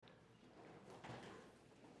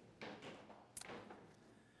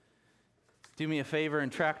Do me a favor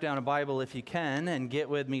and track down a Bible if you can and get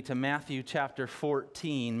with me to Matthew chapter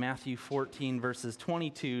 14. Matthew 14 verses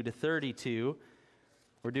 22 to 32.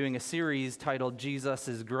 We're doing a series titled Jesus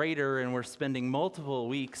is Greater, and we're spending multiple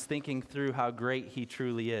weeks thinking through how great he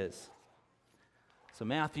truly is. So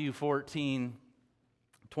Matthew 14,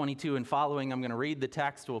 22 and following, I'm going to read the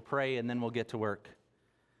text, we'll pray, and then we'll get to work.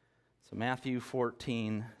 So Matthew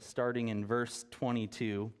 14, starting in verse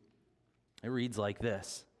 22, it reads like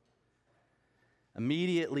this.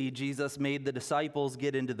 Immediately, Jesus made the disciples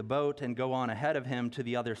get into the boat and go on ahead of him to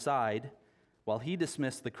the other side, while he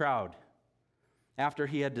dismissed the crowd. After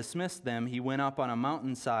he had dismissed them, he went up on a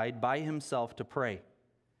mountainside by himself to pray.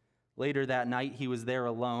 Later that night, he was there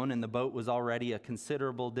alone, and the boat was already a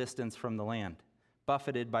considerable distance from the land,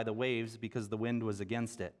 buffeted by the waves because the wind was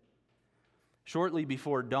against it. Shortly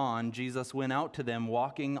before dawn, Jesus went out to them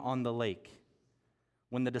walking on the lake.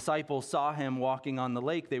 When the disciples saw him walking on the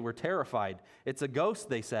lake, they were terrified. "It's a ghost,"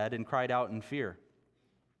 they said, and cried out in fear.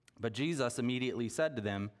 But Jesus immediately said to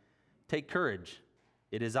them, "Take courage,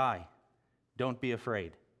 it is I. Don't be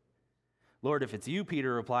afraid." "Lord, if it's you,"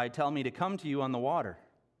 Peter replied, "tell me to come to you on the water."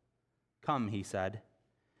 "Come," he said.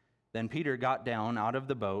 Then Peter got down out of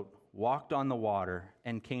the boat, walked on the water,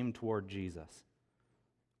 and came toward Jesus.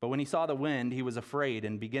 But when he saw the wind, he was afraid,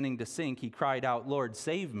 and beginning to sink, he cried out, "Lord,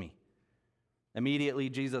 save me." Immediately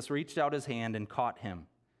Jesus reached out his hand and caught him.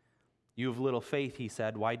 "You have little faith," he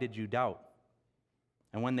said, "why did you doubt?"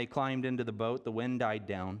 And when they climbed into the boat, the wind died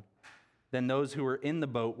down. Then those who were in the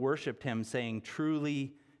boat worshiped him, saying,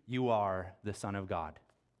 "Truly, you are the Son of God."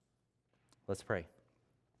 Let's pray.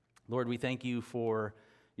 Lord, we thank you for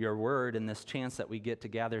your word and this chance that we get to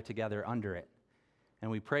gather together under it. And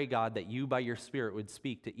we pray, God, that you by your Spirit would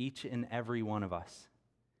speak to each and every one of us.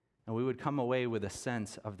 And we would come away with a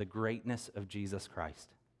sense of the greatness of Jesus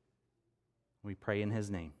Christ. We pray in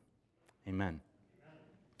his name. Amen.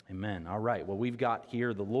 Amen. All right. Well, we've got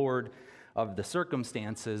here the Lord of the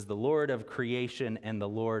circumstances, the Lord of creation, and the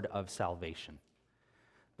Lord of salvation.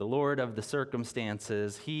 The Lord of the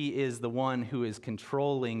circumstances, he is the one who is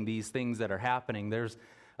controlling these things that are happening. There's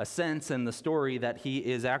a sense in the story that he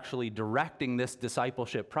is actually directing this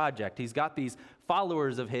discipleship project. He's got these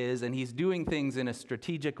followers of his, and he's doing things in a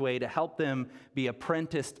strategic way to help them be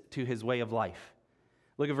apprenticed to his way of life.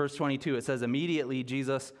 Look at verse 22. It says, "Immediately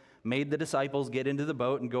Jesus made the disciples get into the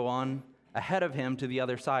boat and go on ahead of him to the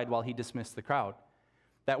other side while he dismissed the crowd."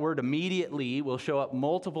 That word "immediately" will show up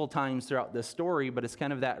multiple times throughout this story, but it's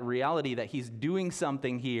kind of that reality that he's doing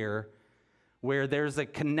something here where there's a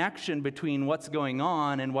connection between what's going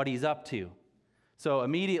on and what he's up to. So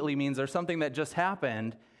immediately means there's something that just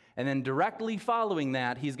happened, and then directly following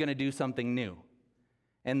that, he's going to do something new.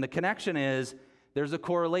 And the connection is there's a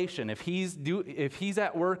correlation. If he's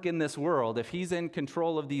at work in this world, if he's in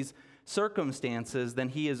control of these circumstances, then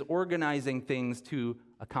he is organizing things to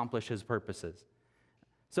accomplish his purposes.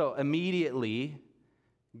 So immediately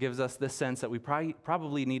gives us this sense that we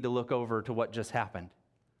probably need to look over to what just happened.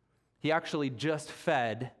 He actually just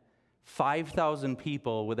fed 5,000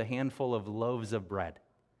 people with a handful of loaves of bread.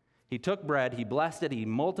 He took bread, he blessed it, he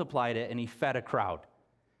multiplied it, and he fed a crowd.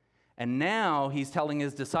 And now he's telling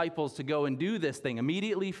his disciples to go and do this thing.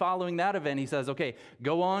 Immediately following that event, he says, "Okay,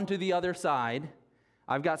 go on to the other side.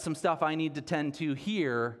 I've got some stuff I need to tend to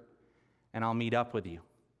here, and I'll meet up with you."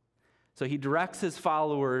 So he directs his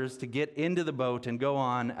followers to get into the boat and go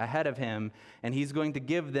on ahead of him, and he's going to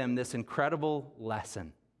give them this incredible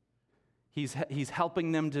lesson. He's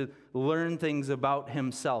helping them to learn things about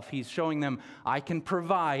himself. He's showing them, I can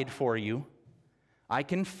provide for you, I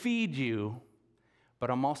can feed you, but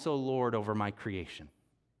I'm also Lord over my creation.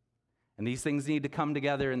 And these things need to come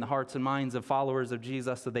together in the hearts and minds of followers of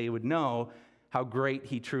Jesus so they would know how great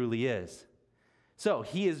he truly is. So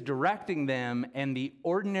he is directing them, and the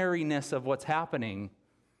ordinariness of what's happening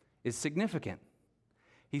is significant.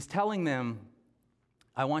 He's telling them,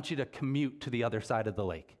 I want you to commute to the other side of the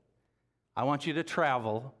lake. I want you to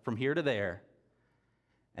travel from here to there.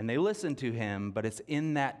 And they listen to him, but it's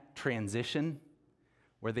in that transition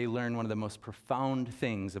where they learn one of the most profound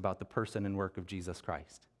things about the person and work of Jesus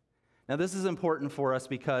Christ. Now, this is important for us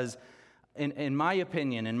because, in my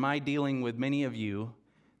opinion, in my dealing with many of you,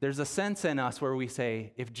 there's a sense in us where we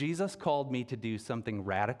say, if Jesus called me to do something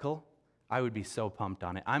radical, I would be so pumped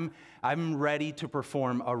on it. I'm ready to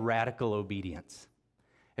perform a radical obedience.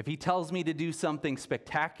 If he tells me to do something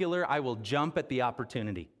spectacular, I will jump at the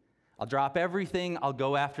opportunity. I'll drop everything. I'll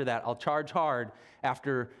go after that. I'll charge hard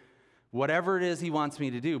after whatever it is he wants me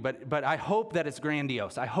to do. But I hope that it's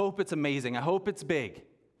grandiose. I hope it's amazing. I hope it's big,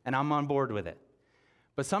 and I'm on board with it.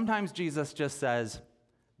 But sometimes Jesus just says,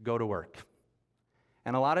 go to work.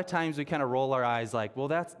 And a lot of times we kind of roll our eyes like, well,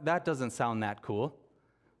 that doesn't sound that cool.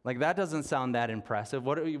 Like, that doesn't sound that impressive.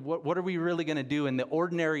 What are we really going to do in the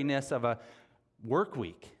ordinariness of a work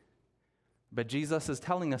week? But Jesus is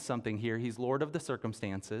telling us something here. He's Lord of the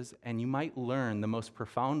circumstances, and you might learn the most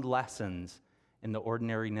profound lessons in the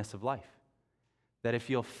ordinariness of life. That if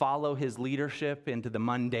you'll follow his leadership into the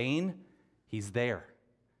mundane, he's there.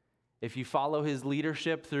 If you follow his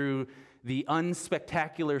leadership through the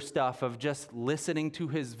unspectacular stuff of just listening to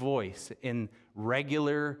his voice in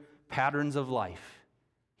regular patterns of life,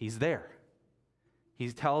 he's there.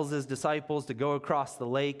 He tells his disciples to go across the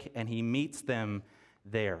lake, and he meets them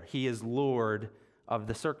there. He is Lord of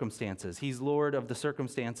the circumstances. He's Lord of the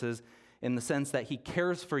circumstances in the sense that he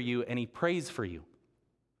cares for you and he prays for you.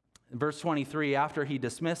 In verse 23, after he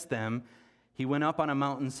dismissed them, he went up on a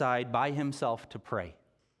mountainside by himself to pray.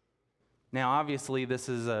 Now, obviously, this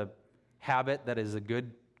is a habit that is a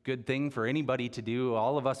good thing for anybody to do.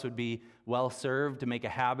 All of us would be well served to make a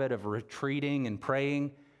habit of retreating and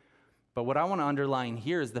praying. But what I want to underline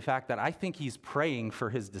here is the fact that I think he's praying for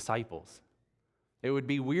his disciples. It would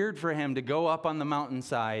be weird for him to go up on the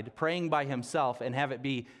mountainside praying by himself and have it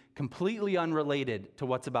be completely unrelated to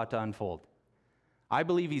what's about to unfold. I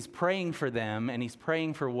believe he's praying for them, and he's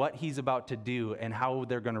praying for what he's about to do and how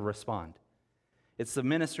they're going to respond. It's the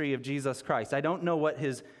ministry of Jesus Christ. I don't know what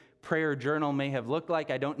his prayer journal may have looked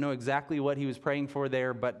like. I don't know exactly what he was praying for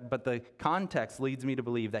there, but the context leads me to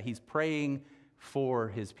believe that he's praying for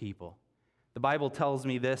his people. The Bible tells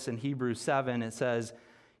me this in Hebrews 7. It says,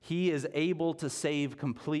 he is able to save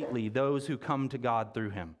completely those who come to God through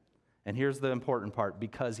him. And here's the important part,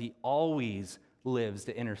 because he always lives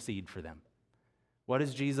to intercede for them. What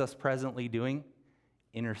is Jesus presently doing?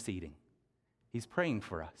 Interceding. He's praying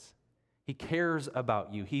for us. He cares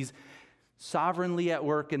about you. He's sovereignly at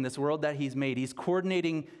work in this world that he's made. He's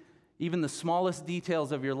coordinating even the smallest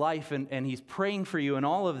details of your life, and he's praying for you in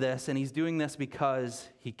all of this, and he's doing this because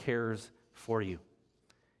he cares for you.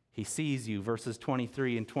 He sees you, verses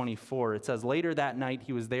 23 and 24. It says, later that night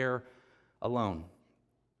he was there alone.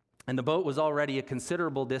 And the boat was already a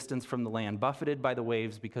considerable distance from the land, buffeted by the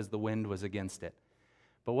waves because the wind was against it.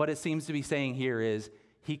 But what it seems to be saying here is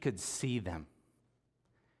he could see them.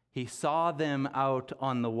 He saw them out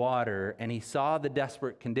on the water, and he saw the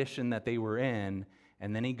desperate condition that they were in,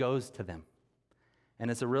 and then he goes to them.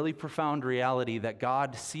 And it's a really profound reality that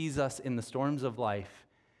God sees us in the storms of life,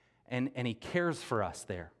 and he cares for us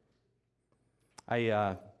there.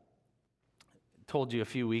 I told you a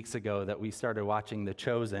few weeks ago that we started watching The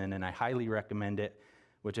Chosen, and I highly recommend it,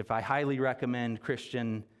 which if I highly recommend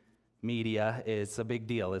Christian media, it's a big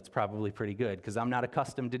deal. It's probably pretty good, because I'm not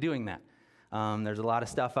accustomed to doing that. There's a lot of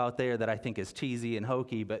stuff out there that I think is cheesy and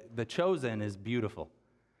hokey, but The Chosen is beautiful.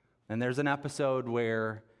 And there's an episode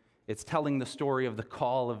where it's telling the story of the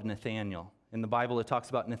call of Nathanael. In the Bible, it talks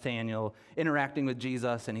about Nathanael interacting with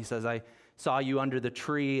Jesus, and he says, I saw you under the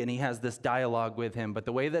tree, and he has this dialogue with him. But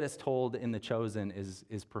the way that it's told in The Chosen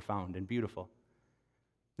is profound and beautiful.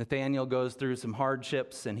 Nathanael goes through some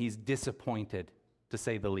hardships, and he's disappointed, to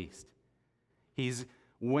say the least. He's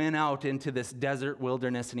went out into this desert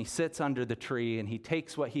wilderness, and he sits under the tree, and he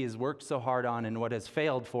takes what he has worked so hard on and what has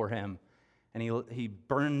failed for him, and he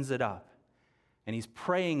burns it up. And he's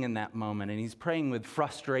praying in that moment, and he's praying with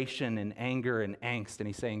frustration and anger and angst, and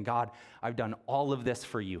he's saying, God, I've done all of this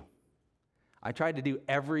for you. I tried to do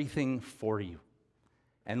everything for you,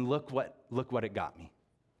 and look what it got me.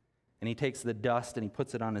 And he takes the dust and he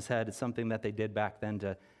puts it on his head. It's something that they did back then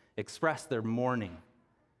to express their mourning.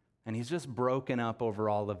 And he's just broken up over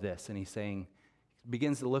all of this, and he's saying, he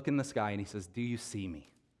begins to look in the sky, and he says, do you see me?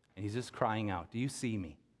 And he's just crying out, do you see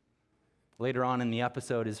me? Later on in the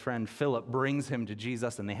episode, his friend Philip brings him to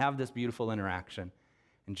Jesus, and they have this beautiful interaction.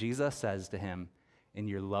 And Jesus says to him, in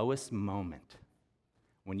your lowest moment,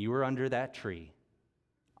 when you were under that tree,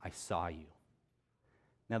 I saw you.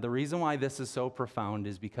 Now, the reason why this is so profound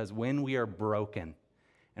is because when we are broken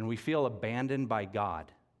and we feel abandoned by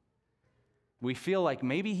God, we feel like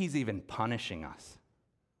maybe he's even punishing us.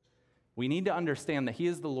 We need to understand that he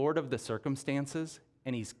is the Lord of the circumstances,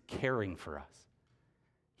 and he's caring for us.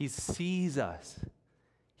 He sees us.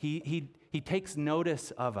 He takes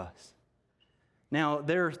notice of us. Now,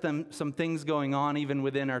 there are some things going on even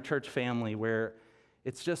within our church family where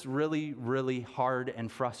it's just really, really hard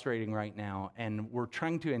and frustrating right now, and we're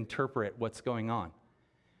trying to interpret what's going on.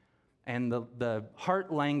 And the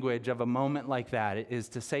heart language of a moment like that is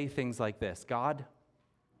to say things like this, God,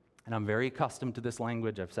 and I'm very accustomed to this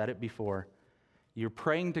language, I've said it before, you're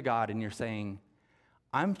praying to God and you're saying,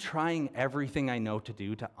 I'm trying everything I know to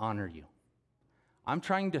do to honor you. I'm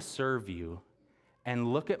trying to serve you,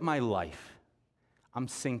 and look at my life. I'm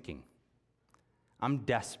sinking. I'm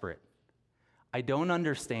desperate. I don't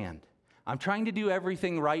understand. I'm trying to do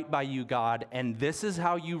everything right by you, God, and this is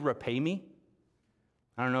how you repay me?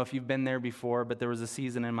 I don't know if you've been there before, but there was a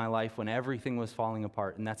season in my life when everything was falling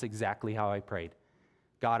apart, and that's exactly how I prayed.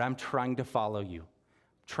 God, I'm trying to follow you,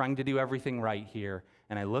 trying to do everything right here,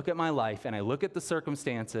 and I look at my life, and I look at the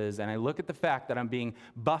circumstances, and I look at the fact that I'm being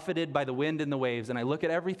buffeted by the wind and the waves, and I look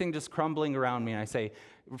at everything just crumbling around me, and I say,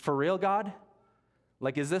 for real, God?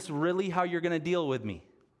 Like, is this really how you're going to deal with me?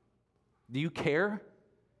 Do you care?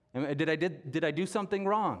 Did I do something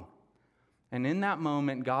wrong? And in that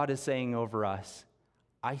moment, God is saying over us,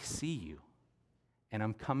 I see you, and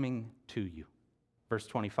I'm coming to you. Verse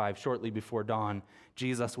 25, shortly before dawn,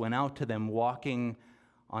 Jesus went out to them walking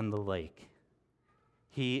on the lake.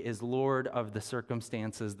 He is Lord of the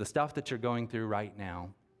circumstances, the stuff that you're going through right now.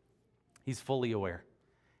 He's fully aware.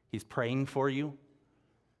 He's praying for you.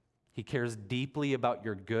 He cares deeply about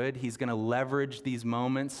your good. He's going to leverage these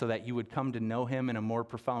moments so that you would come to know him in a more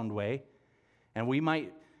profound way. And we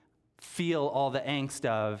might feel all the angst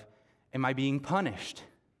of, am I being punished?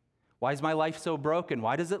 Why is my life so broken?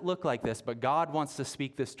 Why does it look like this? But God wants to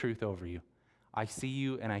speak this truth over you. I see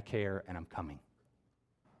you and I care and I'm coming.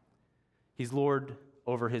 He's Lord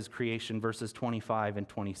over his creation, verses 25 and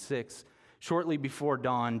 26. Shortly before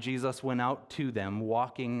dawn, Jesus went out to them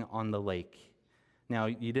walking on the lake. Now,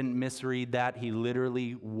 you didn't misread that. He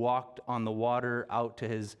literally walked on the water out to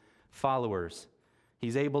his followers.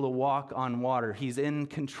 He's able to walk on water. He's in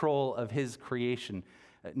control of his creation.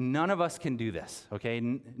 None of us can do this, okay?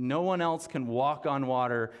 No one else can walk on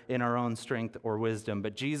water in our own strength or wisdom,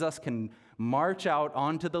 but Jesus can march out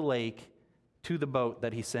onto the lake to the boat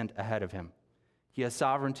that he sent ahead of him. He has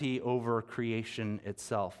sovereignty over creation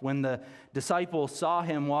itself. When the disciples saw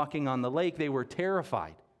him walking on the lake, they were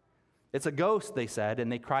terrified. It's a ghost, they said,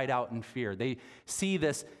 and they cried out in fear. They see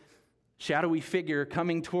this shadowy figure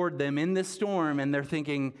coming toward them in this storm, and they're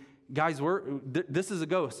thinking, guys, this is a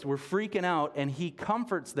ghost. We're freaking out, and he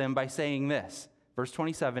comforts them by saying this. Verse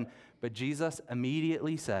 27, but Jesus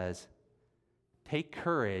immediately says, take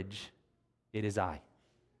courage, it is I.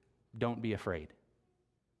 Don't be afraid.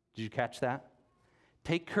 Did you catch that?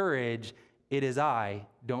 Take courage, it is I.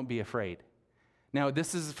 Don't be afraid. Now,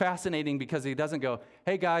 this is fascinating because he doesn't go,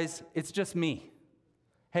 hey, guys, it's just me.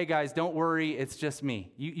 Hey, guys, don't worry, it's just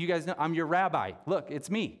me. You guys know, I'm your rabbi. Look, it's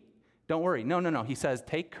me. Don't worry. No. He says,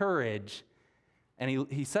 take courage. And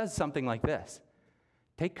he says something like this.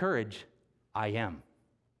 Take courage, I am.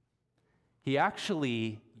 He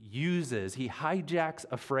actually he hijacks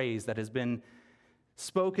a phrase that has been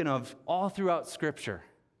spoken of all throughout Scripture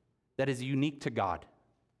that is unique to God.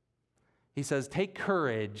 He says, take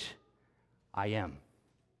courage, I am.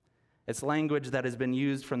 It's language that has been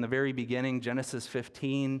used from the very beginning, Genesis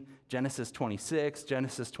 15, Genesis 26,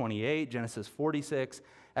 Genesis 28, Genesis 46,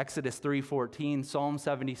 Exodus 3:14, Psalm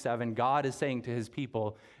 77. God is saying to his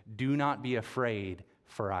people, do not be afraid,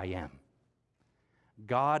 for I am.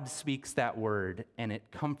 God speaks that word, and it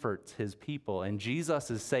comforts his people. And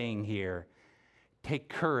Jesus is saying here, take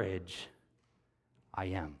courage, I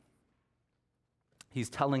am. He's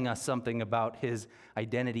telling us something about his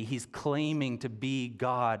identity. He's claiming to be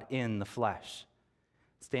God in the flesh.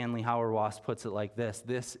 Stanley Hauerwas puts it like this.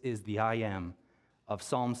 This is the I am of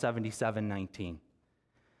Psalm 77:19.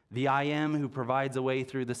 The I am who provides a way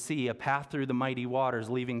through the sea, a path through the mighty waters,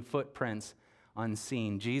 leaving footprints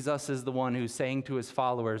unseen. Jesus is the one who's saying to his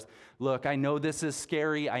followers, look, I know this is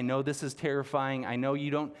scary. I know this is terrifying. I know you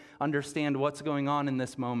don't understand what's going on in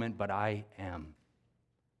this moment, but I am.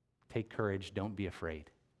 Take courage, don't be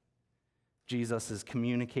afraid. Jesus is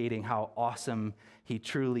communicating how awesome he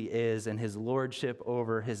truly is and his lordship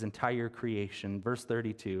over his entire creation. Verse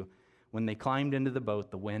 32, when they climbed into the boat,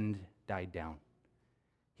 the wind died down.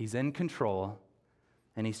 He's in control,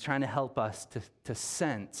 and he's trying to help us to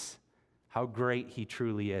sense how great he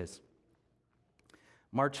truly is.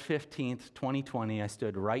 March 15th, 2020, I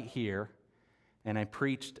stood right here, and I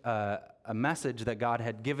preached a message that God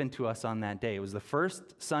had given to us on that day. It was the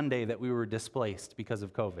first Sunday that we were displaced because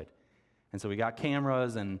of COVID. And so we got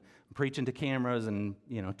cameras and preaching to cameras, and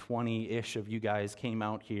 20-ish of you guys came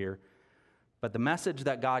out here. But the message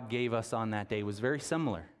that God gave us on that day was very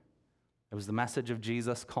similar. It was the message of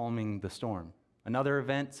Jesus calming the storm. Another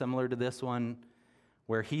event similar to this one,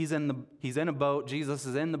 where he's in a boat, Jesus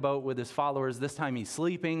is in the boat with his followers. This time he's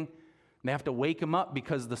sleeping. They have to wake him up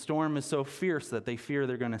because the storm is so fierce that they fear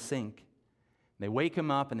they're going to sink. They wake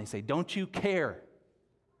him up and they say, don't you care?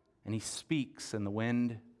 And he speaks, and the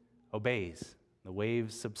wind obeys. The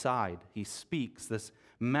waves subside. He speaks this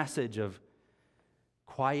message of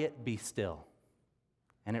quiet, be still.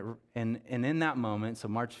 And in that moment, so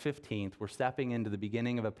March 15th, we're stepping into the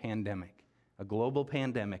beginning of a pandemic, a global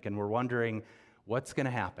pandemic, and we're wondering what's going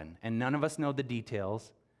to happen. And none of us know the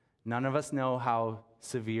details. None of us know how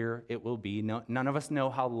severe it will be. None of us know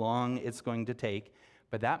how long it's going to take.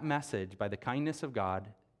 But that message, by the kindness of God,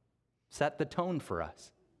 set the tone for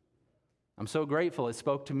us. I'm so grateful. It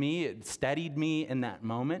spoke to me. It steadied me in that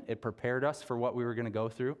moment. It prepared us for what we were going to go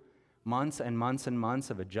through. Months and months and months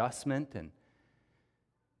of adjustment and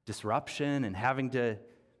disruption and having to,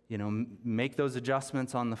 make those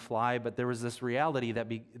adjustments on the fly. But there was this reality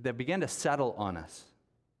that began to settle on us.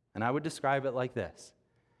 And I would describe it like this.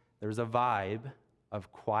 There's a vibe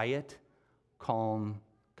of quiet, calm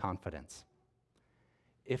confidence.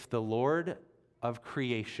 If the Lord of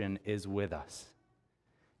creation is with us,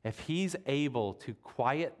 if he's able to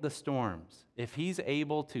quiet the storms, if he's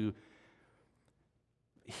able to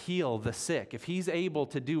heal the sick, if he's able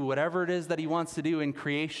to do whatever it is that he wants to do in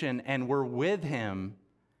creation and we're with him,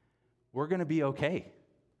 we're going to be okay.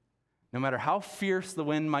 No matter how fierce the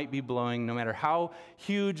wind might be blowing, no matter how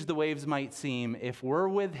huge the waves might seem, if we're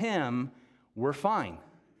with him, we're fine.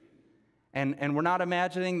 And we're not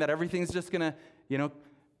imagining that everything's just going to,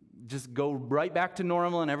 just go right back to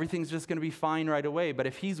normal and everything's just going to be fine right away. But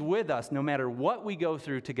if he's with us, no matter what we go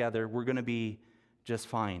through together, we're going to be just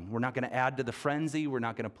fine. We're not going to add to the frenzy. We're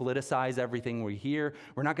not going to politicize everything we hear.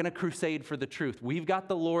 We're not going to crusade for the truth. We've got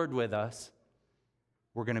the Lord with us.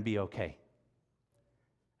 We're going to be okay.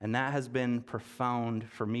 And that has been profound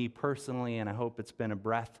for me personally, and I hope it's been a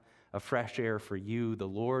breath of fresh air for you. The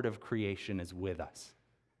Lord of creation is with us.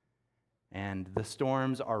 And the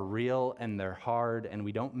storms are real and they're hard, and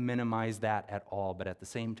we don't minimize that at all. But at the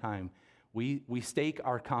same time, we stake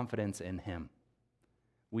our confidence in him.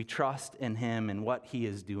 We trust in him and what he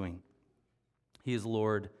is doing. He is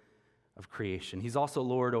Lord of creation. He's also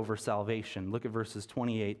Lord over salvation. Look at verses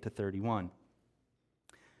 28 to 31.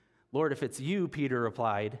 Lord, if it's you, Peter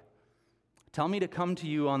replied, tell me to come to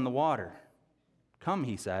you on the water. Come,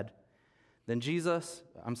 he said. Then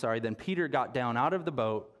Peter got down out of the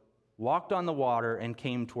boat, walked on the water, and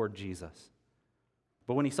came toward Jesus.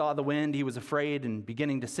 But when he saw the wind, he was afraid, and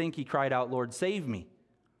beginning to sink, he cried out, Lord, save me.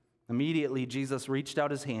 Immediately, Jesus reached out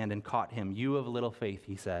his hand and caught him. You of little faith,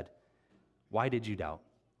 he said, why did you doubt?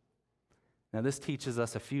 Now, this teaches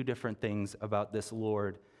us a few different things about this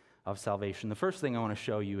Lord of salvation. The first thing I want to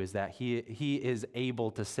show you is that he is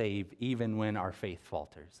able to save even when our faith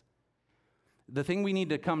falters. The thing we need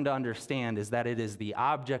to come to understand is that it is the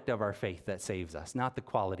object of our faith that saves us, not the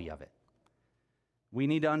quality of it. We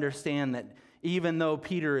need to understand that even though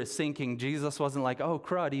Peter is sinking, Jesus wasn't like, oh,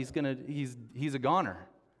 crud, he's a goner.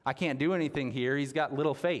 I can't do anything here. He's got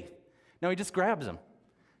little faith. No, he just grabs him,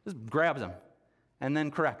 and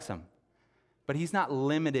then corrects him. But he's not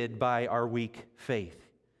limited by our weak faith.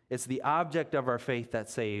 It's the object of our faith that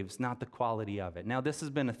saves, not the quality of it. Now, this has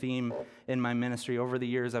been a theme in my ministry. Over the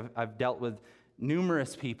years, I've dealt with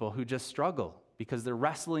numerous people who just struggle because they're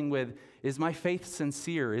wrestling with, is my faith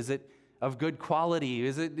sincere? Is it of good quality?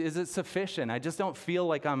 Is it sufficient? I just don't feel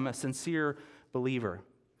like I'm a sincere believer.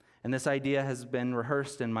 And this idea has been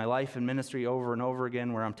rehearsed in my life and ministry over and over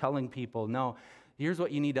again, where I'm telling people, no, here's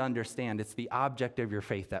what you need to understand. It's the object of your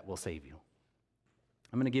faith that will save you.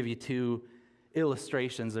 I'm going to give you two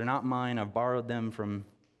illustrations. They're not mine. I've borrowed them from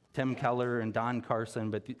Tim Keller and Don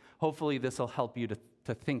Carson, but hopefully this will help you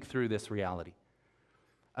to think through this reality.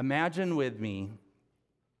 Imagine with me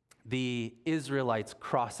the Israelites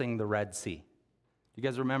crossing the Red Sea. You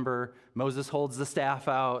guys remember Moses holds the staff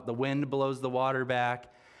out, the wind blows the water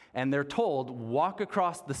back, and they're told, walk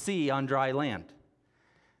across the sea on dry land.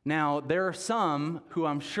 Now, there are some who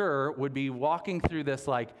I'm sure would be walking through this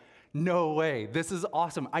like, no way, this is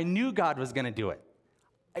awesome. I knew God was going to do it.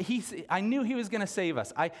 I knew he was going to save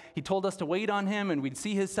us. He told us to wait on him and we'd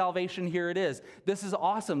see his salvation. Here it is. This is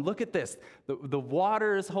awesome. Look at this. The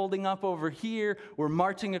water is holding up over here. We're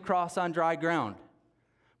marching across on dry ground.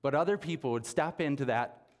 But other people would step into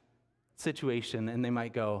that situation and they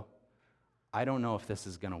might go, I don't know if this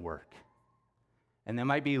is going to work. And they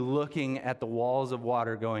might be looking at the walls of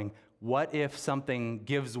water going, what if something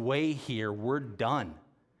gives way here? We're done.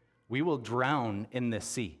 We will drown in this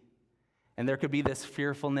sea. And there could be this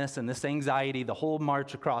fearfulness and this anxiety, the whole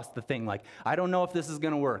march across the thing, like, I don't know if this is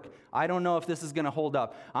going to work. I don't know if this is going to hold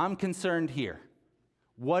up. I'm concerned here.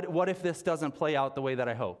 What if this doesn't play out the way that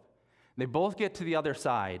I hope? They both get to the other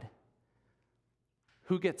side.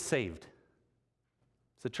 Who gets saved?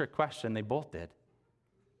 It's a trick question. They both did.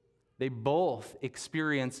 They both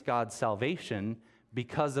experienced God's salvation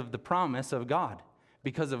because of the promise of God,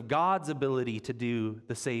 because of God's ability to do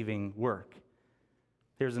the saving work.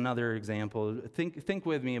 Here's another example. Think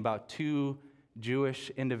with me about two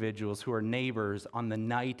Jewish individuals who are neighbors on the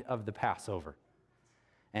night of the Passover.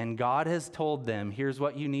 And God has told them, here's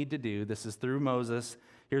what you need to do. This is through Moses.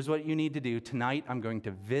 Here's what you need to do. Tonight, I'm going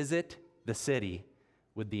to visit the city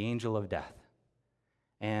with the angel of death.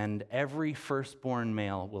 And every firstborn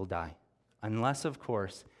male will die. Unless, of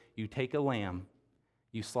course, you take a lamb,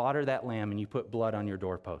 you slaughter that lamb, and you put blood on your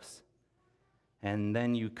doorposts. And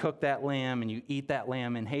then you cook that lamb, and you eat that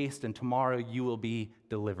lamb in haste, and tomorrow you will be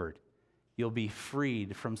delivered. You'll be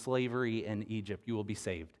freed from slavery in Egypt. You will be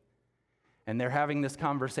saved. And they're having this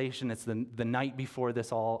conversation. It's the night before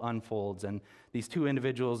this all unfolds. And these two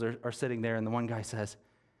individuals are sitting there, and the one guy says,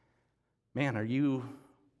 man, are you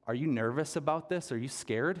nervous about this? Are you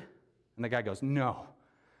scared? And the guy goes, no.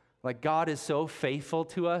 Like, God is so faithful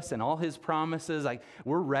to us and all his promises. Like,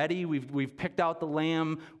 we're ready. We've picked out the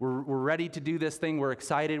lamb. We're ready to do this thing. We're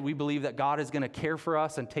excited. We believe that God is going to care for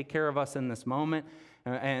us and take care of us in this moment.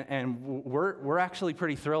 And we're actually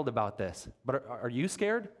pretty thrilled about this. But are you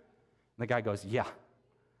scared? And the guy goes, yeah,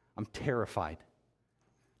 I'm terrified.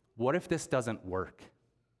 What if this doesn't work?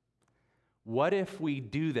 What if we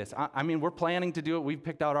do this? I mean, we're planning to do it. We've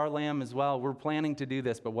picked out our lamb as well. We're planning to do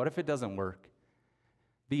this. But what if it doesn't work?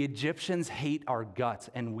 The Egyptians hate our guts,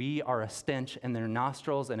 and we are a stench in their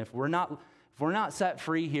nostrils. And if we're not set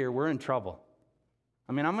free here, we're in trouble.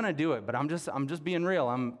 I mean, I'm going to do it, but I'm just being real.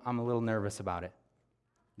 I'm a little nervous about it.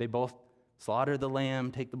 They both slaughter the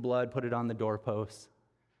lamb, take the blood, put it on the doorposts.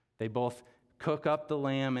 They both cook up the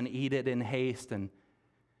lamb and eat it in haste. And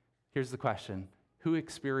here's the question: who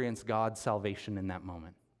experienced God's salvation in that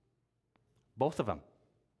moment? Both of them.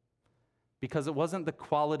 Because it wasn't the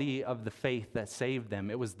quality of the faith that saved them,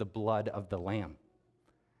 it was the blood of the Lamb.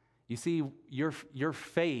 You see, your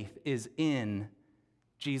faith is in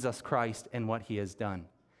Jesus Christ and what he has done.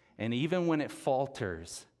 And even when it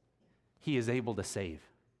falters, he is able to save.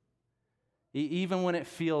 Even when it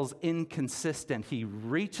feels inconsistent, he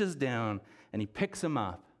reaches down and he picks him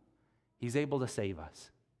up. He's able to save us.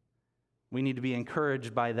 We need to be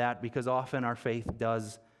encouraged by that because often our faith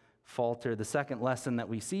does falter. The second lesson that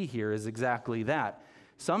we see here is exactly that.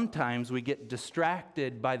 Sometimes we get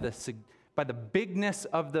distracted by the bigness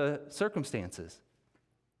of the circumstances.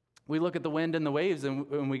 We look at the wind and the waves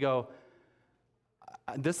and we go,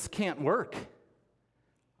 this can't work.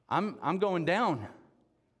 I'm going down.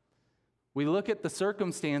 We look at the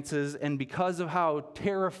circumstances, and because of how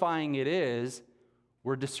terrifying it is,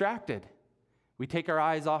 we're distracted. We take our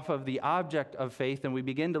eyes off of the object of faith and we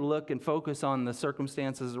begin to look and focus on the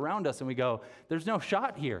circumstances around us, and we go, there's no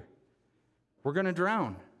shot here. We're going to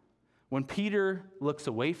drown. When Peter looks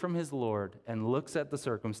away from his Lord and looks at the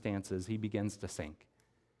circumstances, he begins to sink.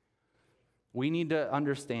 We need to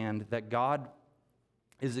understand that God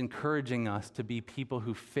is encouraging us to be people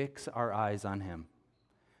who fix our eyes on him.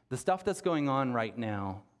 The stuff that's going on right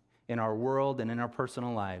now in our world and in our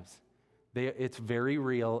personal lives, it's very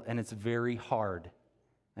real and it's very hard.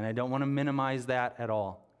 And I don't want to minimize that at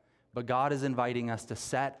all. But God is inviting us to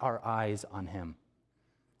set our eyes on him,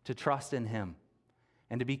 to trust in him,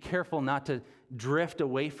 and to be careful not to drift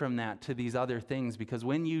away from that to these other things, because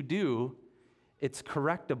when you do, it's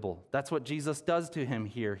correctable. That's what Jesus does to him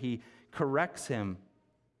here. He corrects him.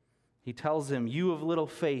 He tells him, you of little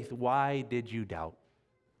faith, why did you doubt?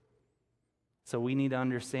 So we need to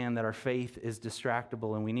understand that our faith is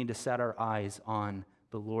distractible, and we need to set our eyes on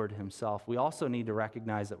the Lord himself. We also need to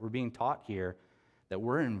recognize that we're being taught here that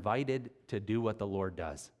we're invited to do what the Lord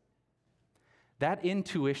does. That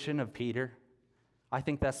intuition of Peter, I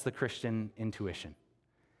think that's the Christian intuition.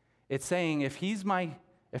 It's saying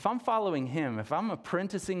if I'm following him, if I'm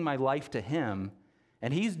apprenticing my life to him,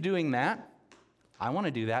 and he's doing that, I want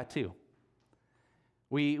to do that too.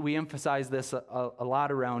 We emphasize this a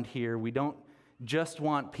lot around here. We don't just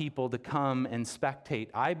want people to come and spectate.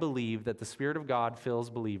 I believe that the Spirit of God fills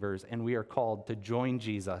believers, and we are called to join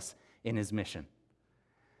Jesus in his mission.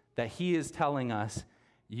 That he is telling us,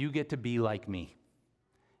 you get to be like me.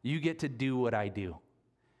 You get to do what I do.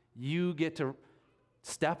 You get to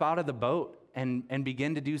step out of the boat and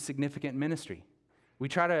begin to do significant ministry. We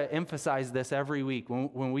try to emphasize this every week.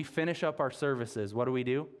 When we finish up our services, what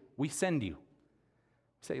do? We send you.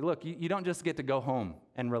 Say, look, you don't just get to go home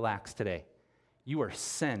and relax today. You are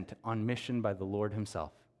sent on mission by the Lord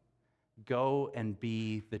himself. Go and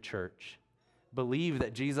be the church. Believe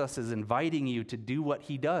that Jesus is inviting you to do what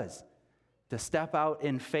he does, to step out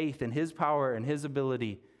in faith in his power and his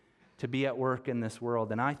ability to be at work in this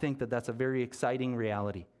world. And I think that that's a very exciting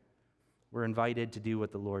reality. We're invited to do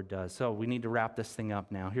what the Lord does. So we need to wrap this thing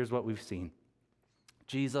up now. Here's what we've seen.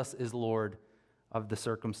 Jesus is Lord of the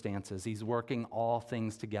circumstances. He's working all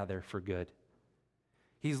things together for good.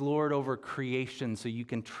 He's Lord over creation, so you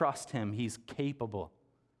can trust him. He's capable.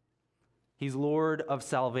 He's Lord of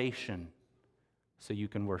salvation, so you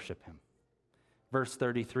can worship him. Verse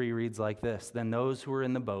 33 reads like this: Then those who were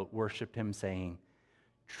in the boat worshiped him, saying,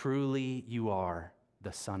 Truly you are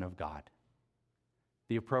the Son of God.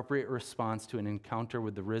 The appropriate response to an encounter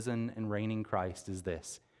with the risen and reigning Christ is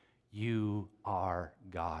this: You are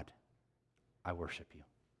God. I worship you.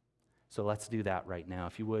 So let's do that right now.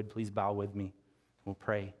 If you would, please bow with me. We'll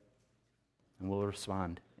pray, and we'll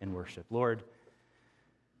respond in worship. Lord,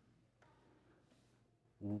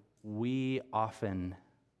 we often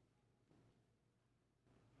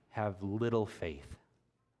have little faith.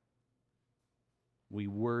 We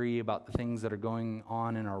worry about the things that are going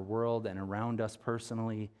on in our world and around us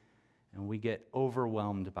personally, and we get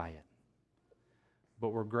overwhelmed by it. But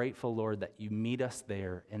we're grateful, Lord, that you meet us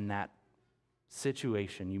there in that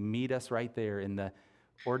situation. You meet us right there in the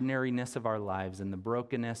ordinariness of our lives, in the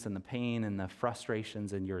brokenness and the pain and the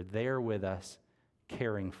frustrations, and you're there with us,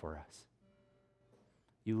 caring for us.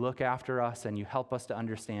 You look after us and you help us to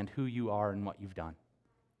understand who you are and what you've done.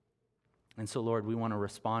 And so, Lord, we want to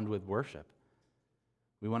respond with worship.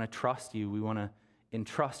 We want to trust you. We want to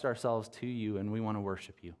entrust ourselves to you, and we want to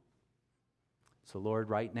worship you. So, Lord,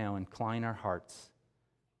 right now, incline our hearts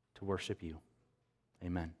to worship you.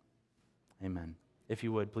 Amen. Amen. If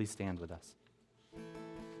you would, please stand with us.